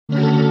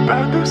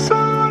Pas de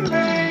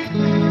soleil,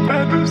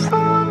 pas de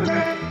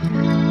soleil,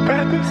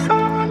 pas de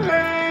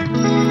soleil,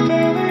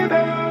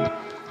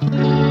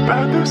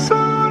 pas de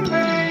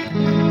soleil,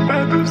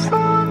 pas de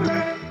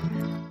soleil.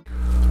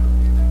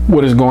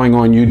 What is going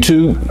on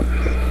YouTube?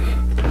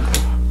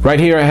 Right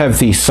here I have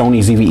the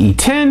Sony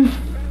ZV-E10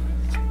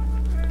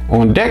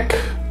 on deck.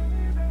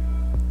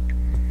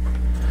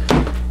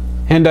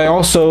 And I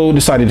also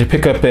decided to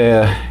pick up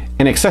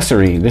an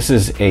accessory. This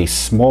is a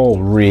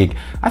SmallRig.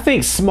 I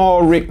think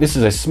SmallRig, this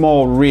is a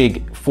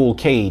SmallRig Full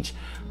Cage.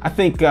 I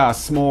think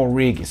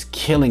SmallRig is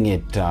killing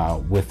it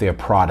with their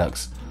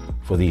products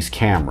for these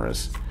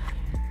cameras.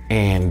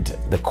 And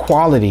the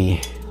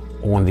quality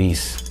on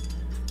these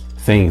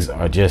things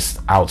are just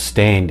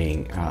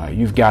outstanding.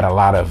 You've got a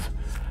lot of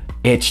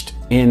etched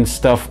in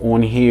stuff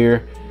on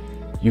here.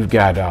 You've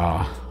got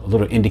a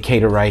little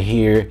indicator right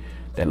here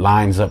that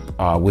lines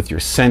up with your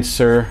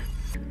sensor.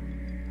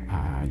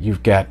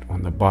 You've got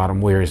on the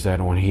bottom, where is that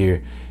on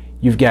here?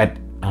 You've got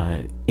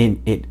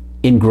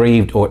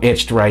engraved or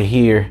etched right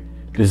here,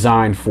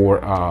 designed for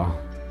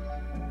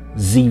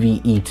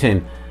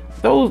ZV-E10.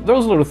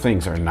 Those little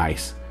things are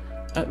nice.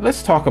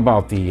 Let's talk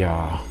about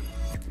the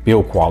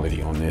build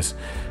quality on this.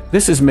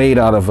 This is made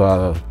out of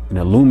an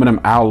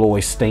aluminum alloy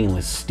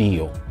stainless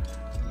steel.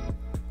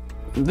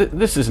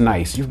 This is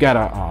nice. You've got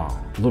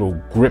a little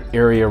grip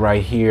area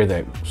right here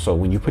that, so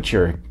when you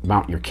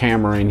mount your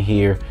camera in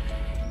here,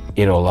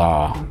 it'll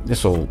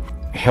this will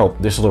help.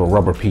 This little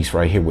rubber piece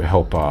right here will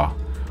help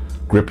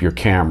grip your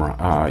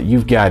camera.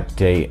 You've got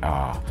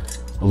a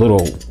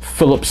little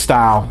Phillips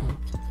style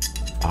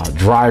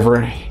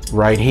driver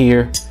right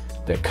here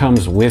that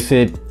comes with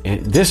it,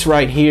 and this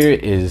right here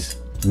is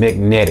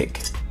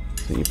magnetic.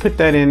 So you put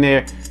that in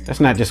there, that's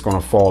not just going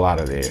to fall out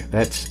of there.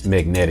 That's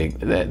magnetic.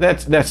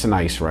 That's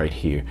nice right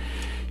here.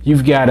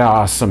 You've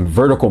got some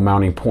vertical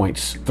mounting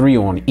points, 3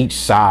 on each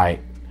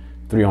side,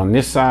 3 on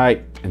this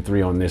side and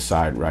 3 on this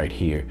side right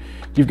here.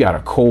 You've got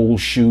a cold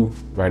shoe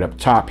right up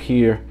top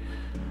here.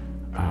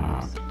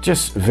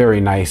 Just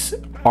very nice.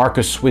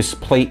 Arca Swiss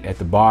plate at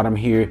the bottom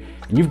here.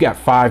 And you've got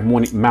 5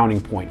 mounting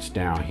points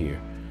down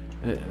here.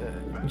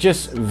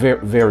 Just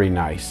very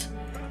nice.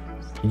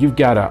 You've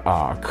got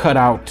a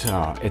cutout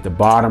at the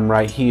bottom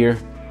right here.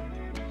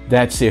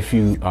 That's if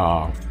you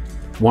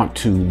want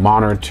to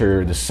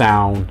monitor the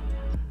sound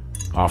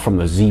from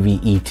the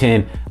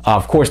ZV-E10.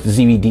 Of course, the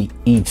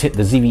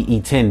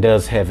ZV-E10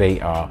 does have a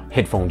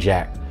headphone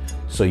jack,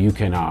 so you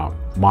can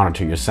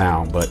monitor your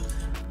sound. But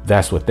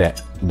that's what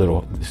that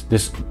little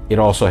it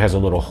also has a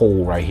little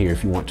hole right here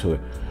if you want to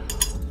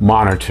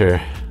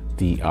monitor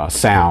the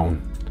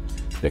sound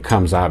that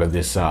comes out of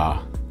this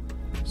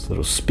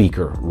little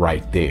speaker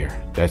right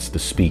there. That's the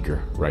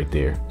speaker right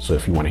there. So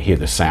if you want to hear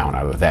the sound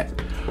out of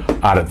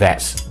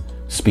that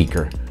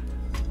speaker.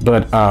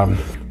 But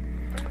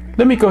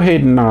let me go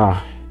ahead and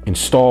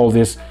install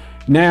this.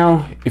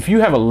 Now, if you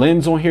have a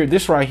lens on here,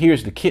 this right here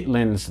is the kit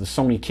lens, the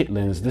Sony kit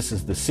lens. This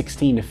is the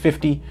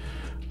 16-50,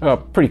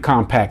 pretty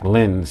compact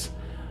lens.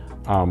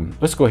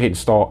 Let's go ahead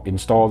and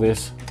install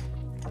this.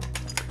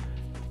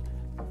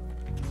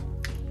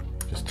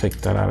 Just take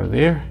that out of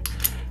there.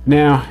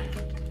 Now,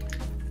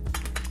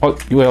 oh,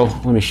 well,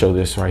 let me show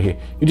this right here.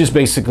 You just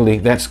basically,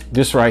 that's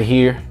this right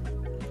here.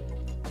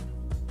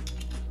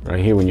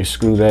 Right here, when you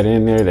screw that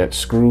in there, that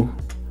screw.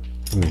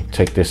 Let me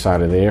take this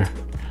out of there.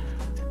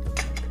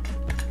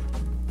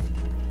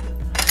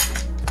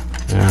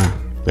 Yeah,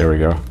 there we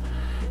go.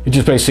 You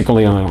just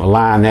basically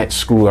line that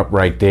screw up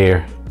right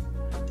there.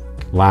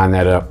 Line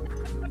that up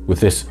with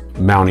this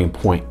mounting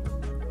point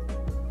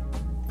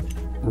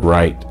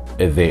right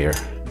there.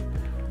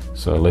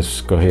 So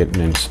let's go ahead and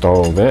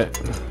install that.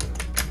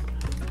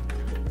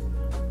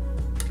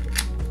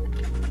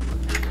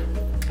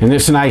 And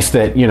it's nice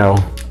that, you know,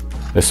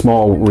 the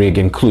SmallRig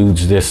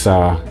includes this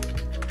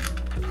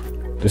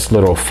this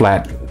little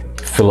flat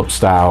Phillips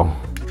style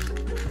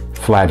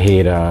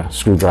flathead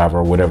screwdriver,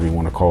 or whatever you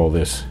want to call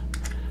this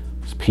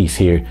piece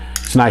here.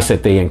 It's nice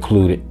that they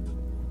include it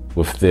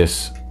with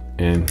this,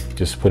 and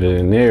just put it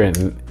in there,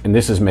 and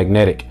this is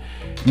magnetic.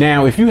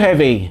 Now, if you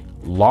have a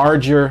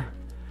larger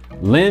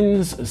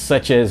lens,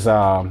 such as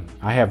I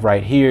have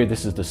right here,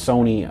 this is the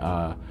Sony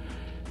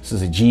this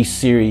is a G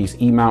series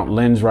E-mount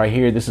lens right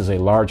here. This is a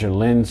larger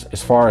lens.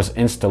 As far as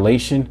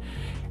installation,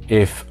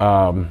 if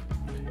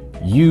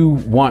you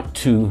want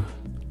to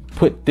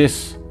put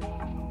this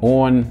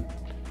on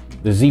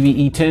the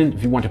ZV-E10,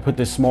 if you want to put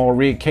this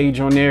SmallRig cage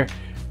on there,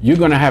 you're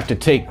gonna have to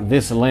take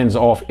this lens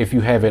off if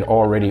you have it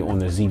already on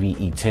the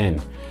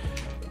ZV-E10.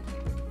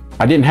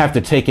 I didn't have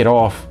to take it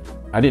off.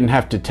 I didn't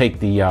have to take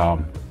the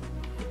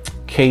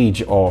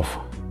cage off.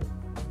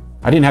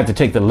 I didn't have to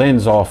take the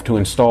lens off to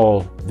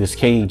install this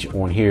cage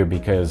on here,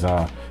 because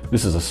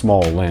this is a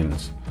small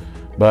lens.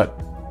 But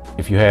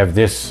if you have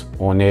this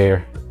on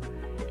there,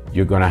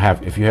 you're gonna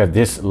have, if you have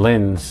this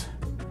lens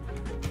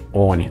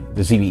on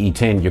the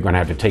ZV-E10, you're gonna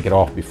have to take it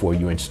off before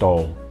you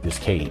install this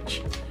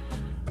cage.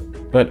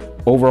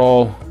 But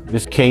overall,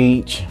 this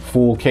cage,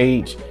 full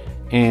cage,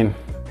 and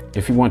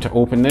if you want to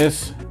open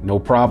this, no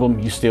problem.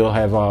 You still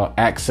have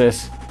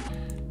access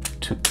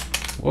to,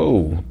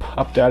 whoa,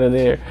 popped out of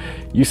there.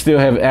 You still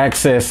have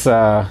access,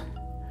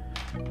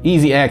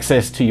 easy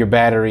access to your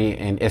battery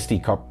and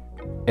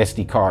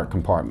SD card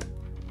compartment.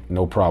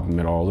 No problem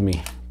at all. Let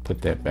me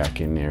put that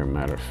back in there,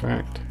 matter of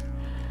fact.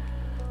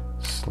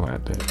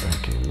 Slide that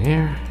back in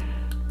there.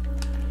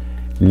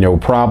 No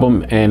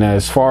problem. And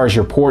as far as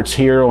your ports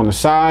here on the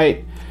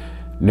side,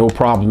 no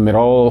problem at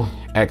all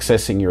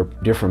accessing your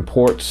different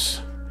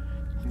ports.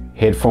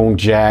 Headphone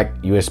jack,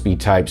 USB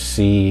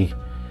Type-C,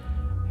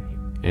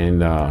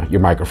 and your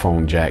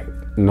microphone jack.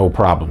 No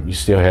problem. You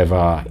still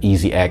have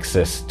easy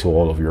access to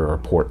all of your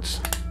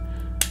ports.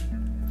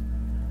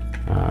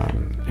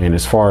 And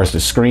as far as the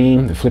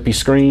screen, the flippy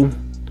screen,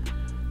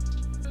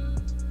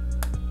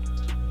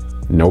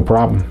 no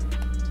problem.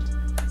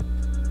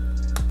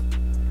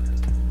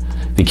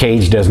 The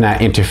cage does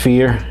not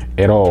interfere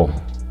at all.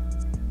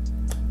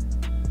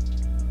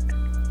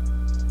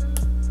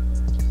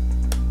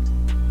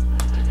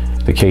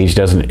 The cage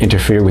doesn't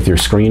interfere with your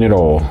screen at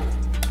all.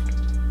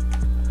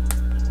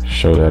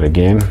 Show that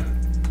again.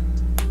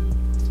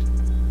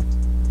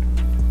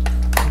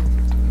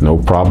 No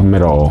problem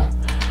at all.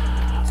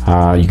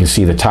 You can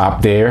see the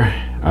top there.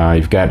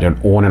 You've got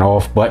an on and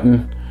off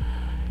button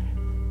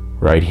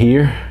right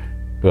here.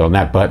 Well,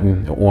 not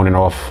button, the on and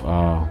off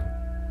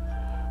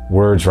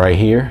words right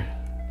here.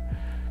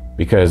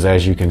 Because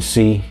as you can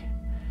see,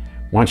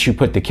 once you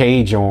put the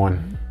cage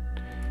on,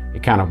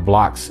 it kind of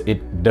blocks,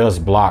 it does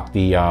block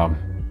the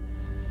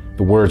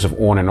words of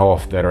on and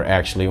off that are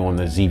actually on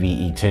the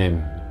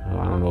ZV-E10.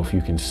 I don't know if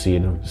you can see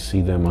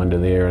them under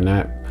there or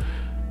not.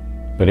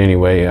 But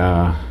anyway,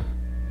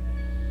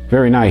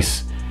 very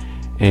nice.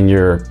 And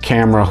your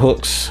camera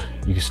hooks,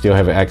 you can still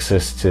have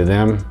access to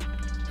them.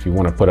 If you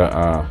want to put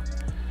a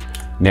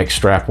neck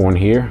strap on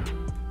here,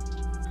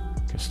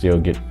 you can still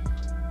get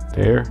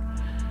there.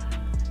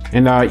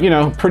 And you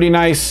know, pretty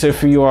nice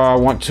if you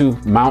want to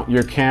mount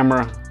your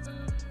camera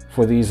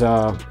for these,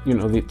 you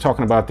know,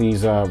 talking about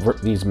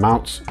these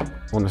mounts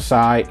on the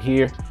side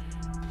here.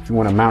 If you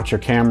want to mount your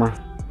camera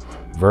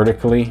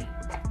vertically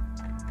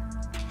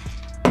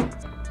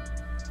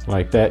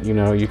like that, you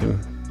know, you can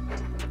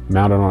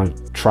mount it on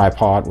a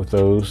tripod with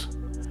those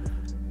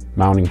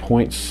mounting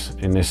points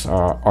and this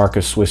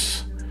Arca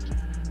Swiss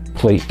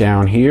plate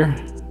down here.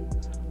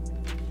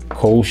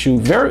 Cold shoe,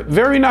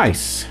 very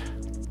nice,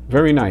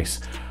 very nice.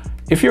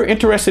 If you're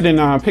interested in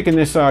picking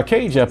this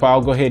cage up,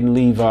 I'll go ahead and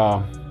leave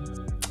a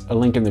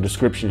link in the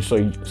description so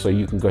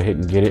you can go ahead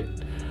and get it.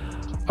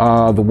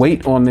 The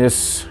weight on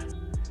this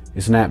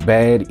is not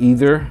bad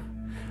either.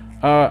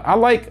 I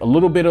like a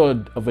little bit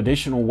of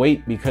additional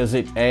weight because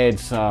it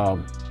adds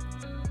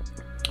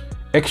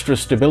extra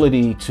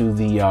stability to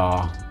the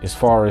as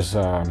far as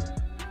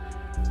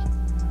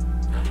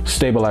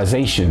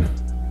stabilization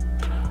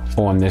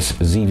on this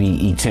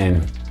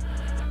ZV-E10.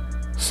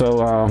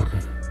 So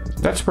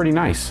that's pretty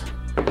nice.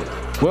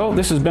 Well,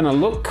 this has been a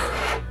look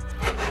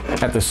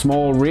at the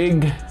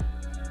SmallRig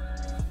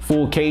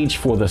Full Cage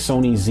for the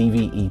Sony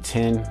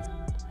ZV-E10.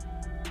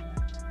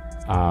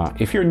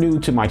 If you're new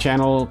to my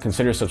channel,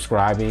 consider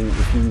subscribing.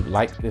 If you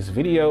like this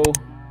video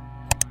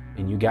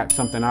and you got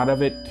something out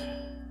of it,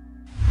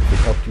 if it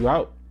helped you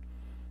out,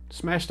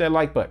 smash that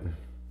like button.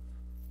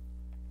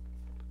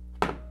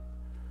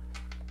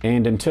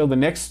 And until the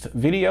next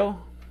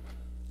video,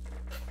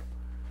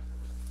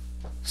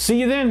 see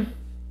you then.